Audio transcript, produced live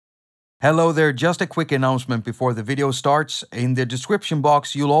Hello there, just a quick announcement before the video starts. In the description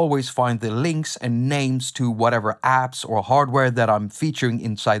box, you'll always find the links and names to whatever apps or hardware that I'm featuring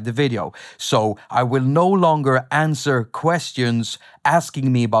inside the video. So I will no longer answer questions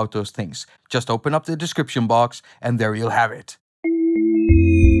asking me about those things. Just open up the description box and there you'll have it.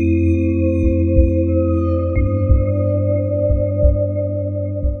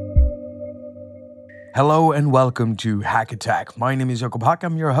 Hello and welcome to haQ. My name is Jakob.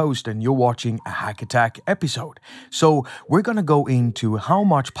 I'm your host and you're watching a haQ episode. So we're gonna go into how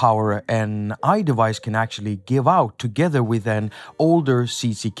much power an iDevice can actually give out together with an older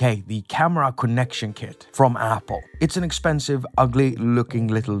CCK, the camera connection kit from Apple. It's an expensive, ugly looking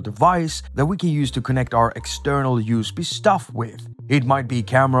little device that we can use to connect our external USB stuff with. It might be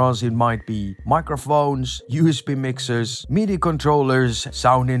cameras, it might be microphones, USB mixers, MIDI controllers,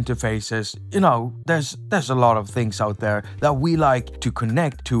 sound interfaces. You know, there's a lot of things out there that we like to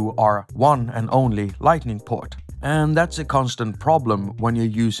connect to our one and only Lightning port. And that's a constant problem when you're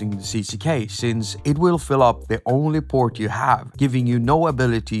using the CCK, since it will fill up the only port you have, giving you no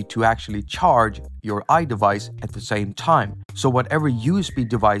ability to actually charge your iDevice at the same time. So whatever USB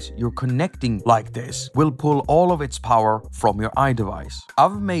device you're connecting like this will pull all of its power from your iDevice.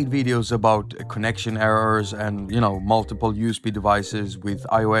 I've made videos about connection errors and, multiple USB devices with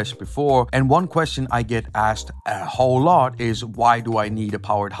iOS before, and one question I get asked a whole lot is, why do I need a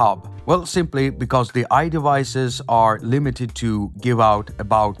powered hub? Well, simply because the iDevices are limited to give out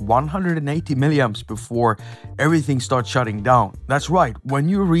about 180 milliamps before everything starts shutting down. That's right, when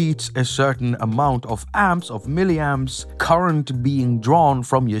you reach a certain amount of amps, of milliamps, current being drawn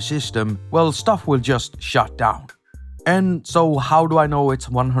from your system, well, stuff will just shut down. And so how do I know it's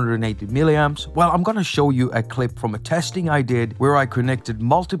 180 milliamps? Well, I'm gonna show you a clip from a testing I did where I connected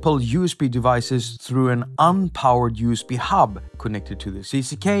multiple USB devices through an unpowered USB hub connected to the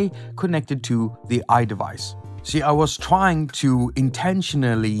CCK, connected to the iDevice. See, I was trying to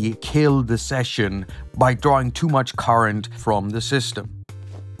intentionally kill the session by drawing too much current from the system.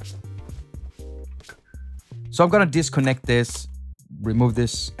 So I'm gonna disconnect this, remove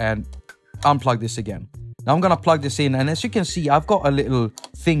this, and unplug this again. Now I'm gonna plug this in, and as you can see, I've got a little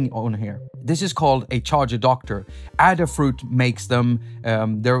thing on here. This is called a Charger Doctor. Adafruit makes them.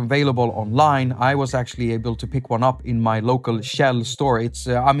 They're available online. I was actually able to pick one up in my local Shell store.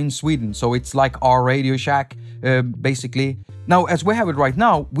 I'm in Sweden, so it's like our Radio Shack, basically. Now, as we have it right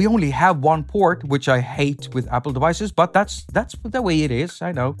now, we only have one port, which I hate with Apple devices, but that's the way it is,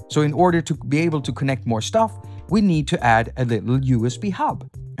 I know. So in order to be able to connect more stuff, we need to add a little USB hub.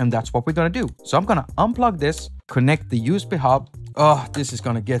 And that's what we're gonna do. So I'm gonna unplug this, connect the USB hub. Oh, this is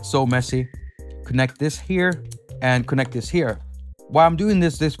gonna get so messy. Connect this here and connect this here. Why I'm doing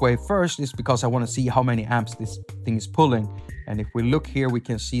this way first is because I wanna see how many amps this thing is pulling. And if we look here, we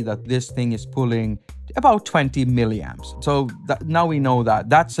can see that this thing is pulling about 20 milliamps. So now we know that.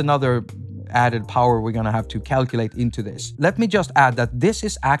 That's another added power we're gonna have to calculate into this. Let me just add that this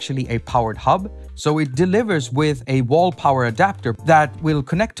is actually a powered hub. So it delivers with a wall power adapter that will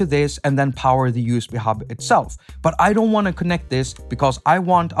connect to this and then power the USB hub itself. But I don't want to connect this because I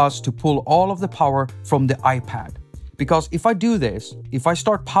want us to pull all of the power from the iPad. Because if I do this, if I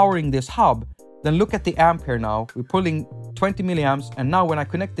start powering this hub, then look at the amp here now. We're pulling 20 milliamps, and now when I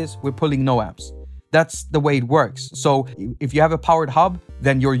connect this, we're pulling no amps. That's the way it works. So if you have a powered hub,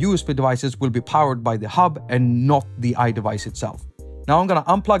 then your USB devices will be powered by the hub and not the iDevice itself. Now I'm gonna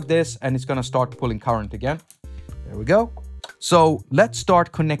unplug this and it's gonna start pulling current again. There we go. So let's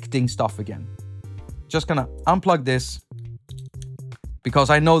start connecting stuff again. Just gonna unplug this because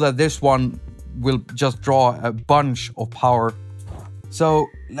I know that this one will just draw a bunch of power. So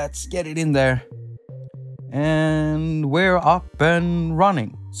let's get it in there. And we're up and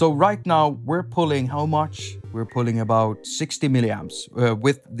running. So right now we're pulling how much? We're pulling about 60 milliamps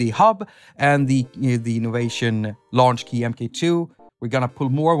with the hub and the NOVATION LaunchKEY MK2. We're gonna pull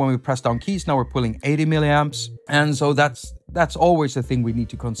more when we press down keys. Now we're pulling 80 milliamps. And so that's always the thing we need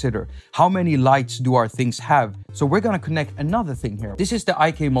to consider. How many lights do our things have? So we're gonna connect another thing here. This is the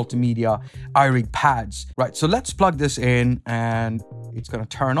IK Multimedia iRig pads. Right, so let's plug this in and it's gonna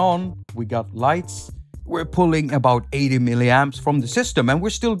turn on. We got lights. We're pulling about 80 milliamps from the system and we're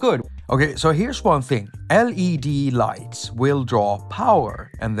still good. Okay, so here's one thing. LED lights will draw power,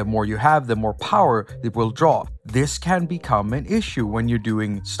 and the more you have, the more power it will draw. This can become an issue when you're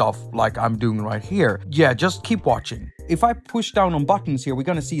doing stuff like I'm doing right here. Yeah, just keep watching. If I push down on buttons here, we're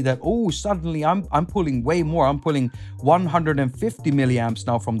gonna see that, oh, suddenly I'm pulling way more. I'm pulling 150 milliamps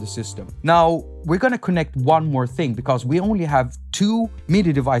now from the system. Now, we're gonna connect one more thing because we only have 2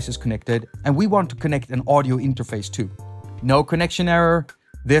 MIDI devices connected and we want to connect an audio interface too. No connection error,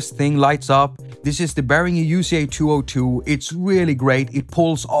 this thing lights up. This is the Behringer UCA202. It's really great. It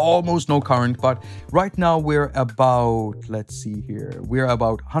pulls almost no current, but right now we're about, let's see here, we're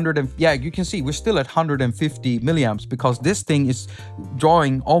about 100 and, yeah, you can see we're still at 150 milliamps because this thing is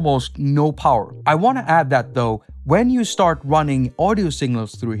drawing almost no power. I want to add that though, when you start running audio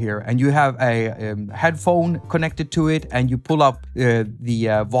signals through here and you have a headphone connected to it and you pull up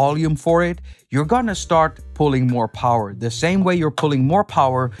the volume for it, you're gonna start pulling more power. The same way you're pulling more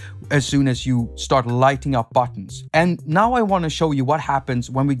power as soon as you start lighting up buttons. And now I want to show you what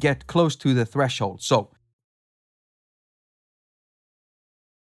happens when we get close to the threshold. So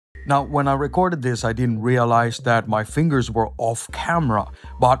now, when I recorded this, I didn't realize that my fingers were off camera.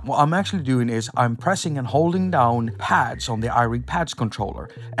 But what I'm actually doing is I'm pressing and holding down pads on the iRig pads controller.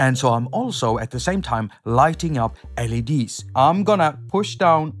 And so I'm also at the same time lighting up LEDs. I'm gonna push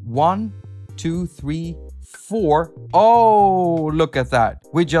down 1, 2, 3, 4. Oh, look at that.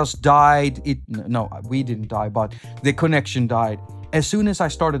 We just died. No, we didn't die, but the connection died. As soon as I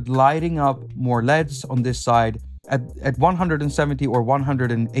started lighting up more LEDs on this side, at 170 or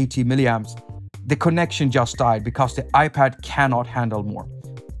 180 milliamps, the connection just died because the iPad cannot handle more.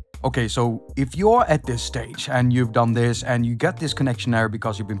 Okay, so if you're at this stage and you've done this and you get this connection error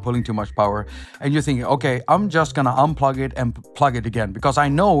because you've been pulling too much power and you're thinking, okay, I'm just gonna unplug it and plug it again because I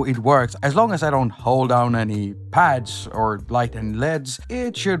know it works. As long as I don't hold down any pads or light any LEDs,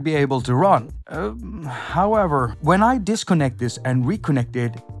 it should be able to run. However, when I disconnect this and reconnect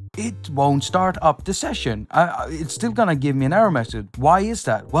it won't start up the session. It's still gonna give me an error message. Why is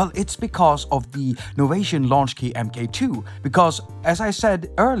that? Well, it's because of the NOVATION LaunchKEY MK2. Because as I said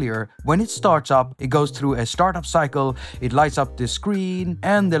earlier, when it starts up, it goes through a startup cycle, it lights up the screen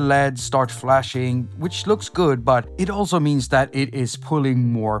and the LEDs start flashing, which looks good, but it also means that it is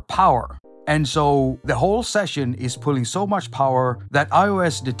pulling more power. And so the whole session is pulling so much power that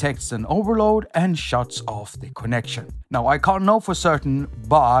iOS detects an overload and shuts off the connection. Now, I can't know for certain,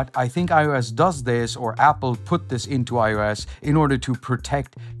 but I think iOS does this, or Apple put this into iOS in order to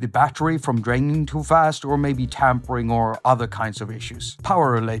protect the battery from draining too fast, or maybe tampering or other kinds of issues.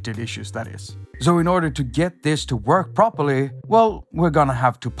 Power-related issues, that is. So in order to get this to work properly, well, we're gonna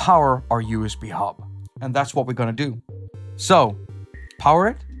have to power our USB hub. And that's what we're gonna do. So, power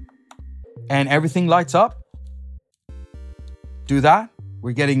it. And everything lights up. Do that.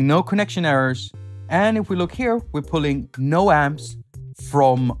 We're getting no connection errors. And if we look here, we're pulling no amps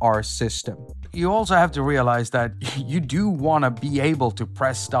from our system. You also have to realize that you do want to be able to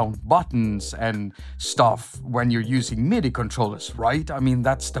press down buttons and stuff when you're using MIDI controllers, right? I mean,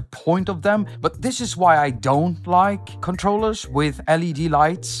 that's the point of them. But this is why I don't like controllers with LED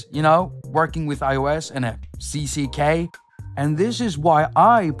lights, you know, working with iOS and a CCK. And this is why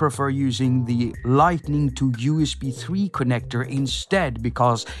I prefer using the Lightning to USB 3 connector instead,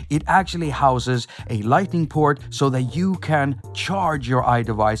 because it actually houses a Lightning port so that you can charge your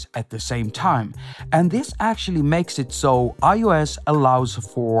iDevice at the same time. And this actually makes it so iOS allows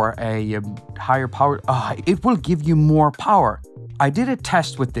for a higher power. It will give you more power. I did a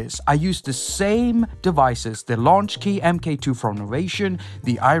test with this. I used the same devices, the LaunchKEY MK2 from NOVATION,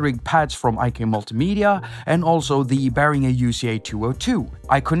 the iRig pads from iK Multimedia, and also the Behringer UCA202.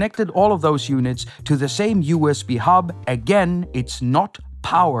 I connected all of those units to the same USB hub. Again, it's not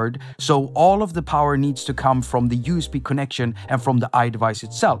powered, so all of the power needs to come from the USB connection and from the iDevice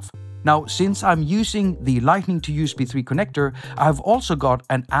itself. Now, since I'm using the Lightning to USB 3 connector, I've also got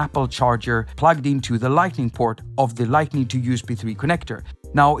an Apple charger plugged into the Lightning port of the Lightning to USB 3 connector.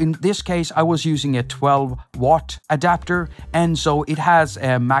 Now, in this case, I was using a 12-watt adapter, and so it has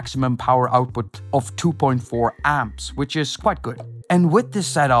a maximum power output of 2.4 amps, which is quite good. And with this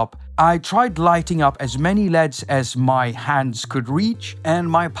setup, I tried lighting up as many LEDs as my hands could reach, and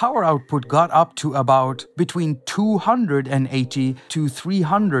my power output got up to about between 280 to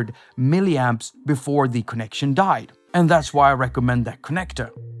 300 milliamps before the connection died. And that's why I recommend that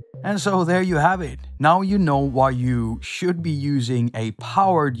connector. And so there you have it. Now you know why you should be using a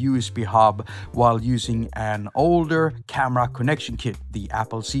powered USB hub while using an older camera connection kit, the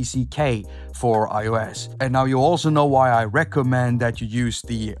Apple CCK for iOS. And now you also know why I recommend that you use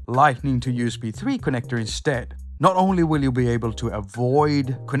the Lightning to USB 3 connector instead. Not only will you be able to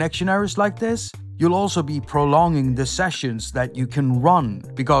avoid connection errors like this, you'll also be prolonging the sessions that you can run,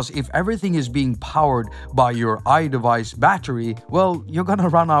 because if everything is being powered by your iDevice battery, well, you're gonna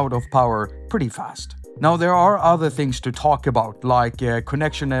run out of power pretty fast. Now, there are other things to talk about, like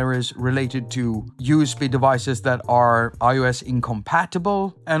connection errors related to USB devices that are iOS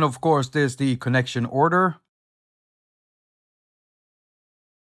incompatible, and of course there's the connection order.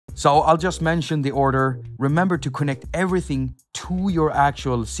 So I'll just mention the order. Remember to connect everything to your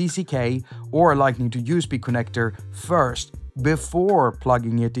actual CCK or Lightning to USB connector first before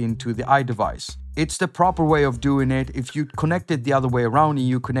plugging it into the iDevice. It's the proper way of doing it. If you connect it the other way around and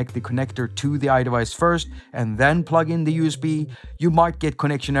you connect the connector to the iDevice first and then plug in the USB, you might get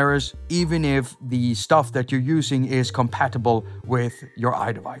connection errors even if the stuff that you're using is compatible with your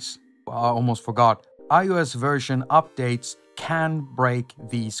iDevice. I almost forgot. iOS version updates can break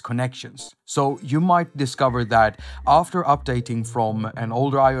these connections. So you might discover that after updating from an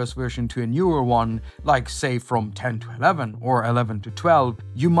older iOS version to a newer one, like say from 10 to 11 or 11 to 12,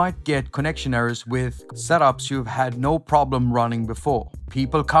 you might get connection errors with setups you've had no problem running before.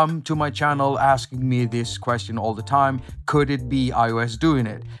 People come to my channel asking me this question all the time: could it be iOS doing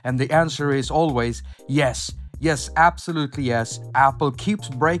it? And the answer is always yes. Yes, absolutely yes. Apple keeps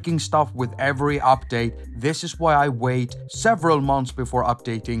breaking stuff with every update. This is why I wait several months before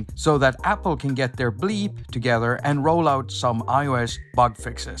updating, so that Apple can get their bleep together and roll out some iOS bug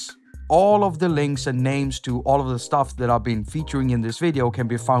fixes. All of the links and names to all of the stuff that I've been featuring in this video can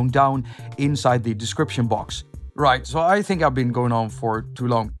be found down inside the description box. Right, so I think I've been going on for too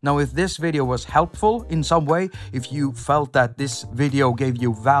long. Now, if this video was helpful in some way, if you felt that this video gave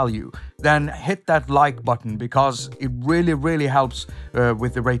you value, then hit that like button because it really helps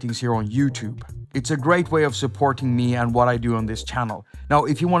with the ratings here on YouTube. It's a great way of supporting me and what I do on this channel. Now,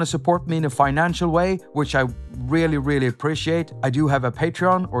 if you want to support me in a financial way, which I really appreciate, I do have a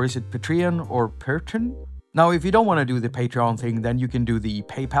Patreon, or is it Patreon or Patreon? Now, if you don't want to do the Patreon thing, then you can do the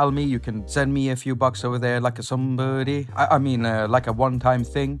PayPal me. You can send me a few bucks over there like a somebody. Like a one-time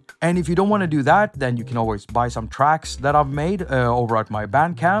thing. And if you don't want to do that, then you can always buy some tracks that I've made over at my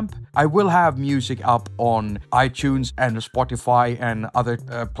Bandcamp. I will have music up on iTunes and Spotify and other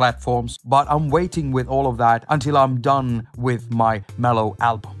platforms, but I'm waiting with all of that until I'm done with my Mellow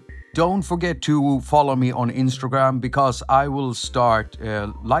album. Don't forget to follow me on Instagram because I will start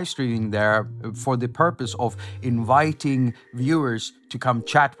live streaming there for the purpose of inviting viewers to come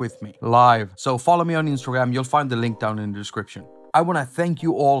chat with me live. So follow me on Instagram. You'll find the link down in the description. I want to thank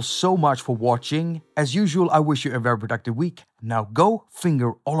you all so much for watching. As usual, I wish you a very productive week. Now go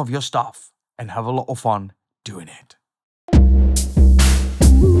finger all of your stuff and have a lot of fun doing it.